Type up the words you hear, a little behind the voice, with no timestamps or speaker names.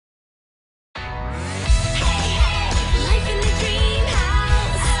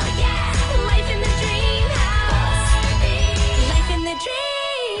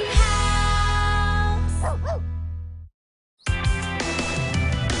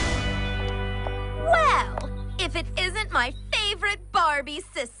Barbie's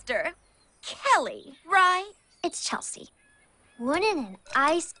sister. Kelly, right? It's Chelsea. Wouldn't an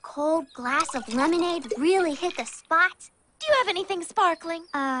ice-cold glass of lemonade really hit the spot? Do you have anything sparkling?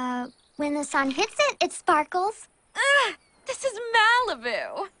 When the sun hits it, it sparkles. Ugh, this is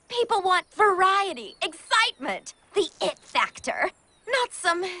Malibu. People want variety, excitement, the it factor. Not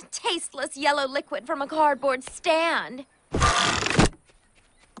some tasteless yellow liquid from a cardboard stand.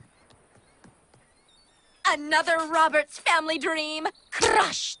 Another Roberts family dream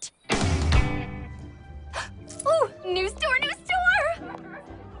crushed. Ooh, new store, new store!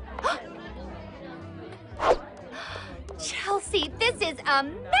 Chelsea, this is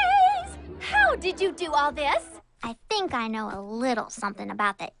amazing! How did you do all this? I think I know a little something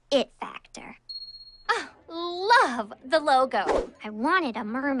about the it factor. Love the logo. I wanted a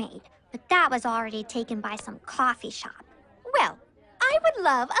mermaid, but that was already taken by some coffee shop. Well, I would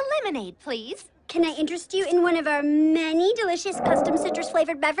love a lemonade, please. Can I interest you in one of our many delicious custom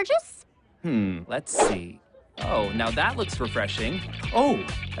citrus-flavored beverages? Let's see. Oh, now that looks refreshing. Oh,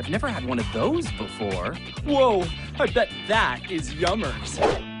 I've never had one of those before. Whoa, I bet that is yummers.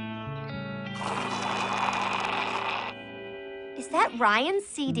 Is that Ryan's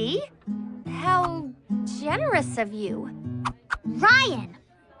CD? How generous of you. Ryan!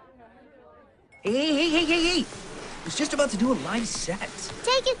 Hey. I was just about to do a live set.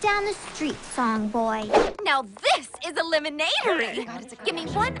 Take it down the street, song boy. Now this is a lemonadery. Give me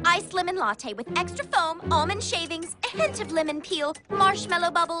one iced lemon latte with extra foam, almond shavings, a hint of lemon peel,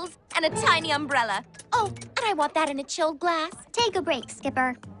 marshmallow bubbles, and a tiny umbrella. Oh, and I want that in a chilled glass. Take a break,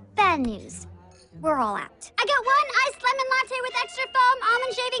 Skipper. Bad news. We're all out. I got one iced lemon latte with extra foam,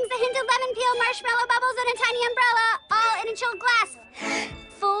 almond shavings, a hint of lemon peel, marshmallow bubbles, and a tiny umbrella, all in a chilled glass.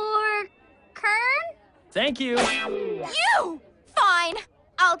 For Kern? Thank you. You! Fine.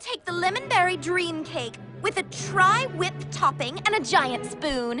 I'll take the lemon-berry dream cake with a tri-whip topping and a giant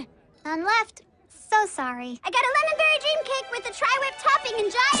spoon. None left. So sorry. I got a lemon-berry dream cake with a tri-whip topping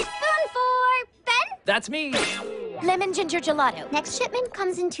and giant spoon for Ben? That's me. Lemon ginger gelato. Next shipment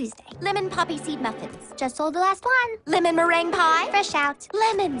comes in Tuesday. Lemon poppy seed muffins. Just sold the last one. Lemon meringue pie. Fresh out.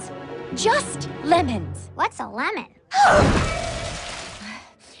 Lemons. Just lemons. What's a lemon?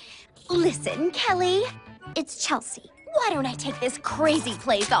 Listen, Kelly. It's Chelsea. Why don't I take this crazy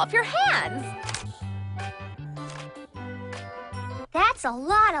place off your hands? That's a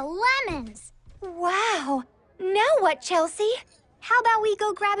lot of lemons. Wow. Now what, Chelsea? How about we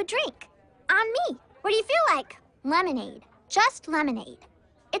go grab a drink? On me. What do you feel like? Lemonade. Just lemonade.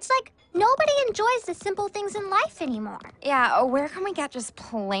 It's like nobody enjoys the simple things in life anymore. Yeah, where can we get just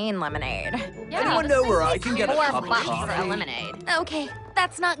plain lemonade? Anyone know where I can get a cup of for coffee? lemonade. Okay,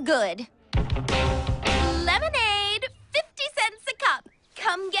 that's not good. Lemonade, 50 cents a cup.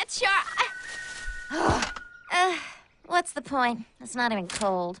 Come get your... what's the point? It's not even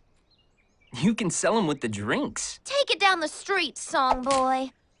cold. You can sell them with the drinks. Take it down the street, song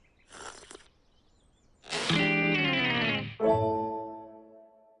boy.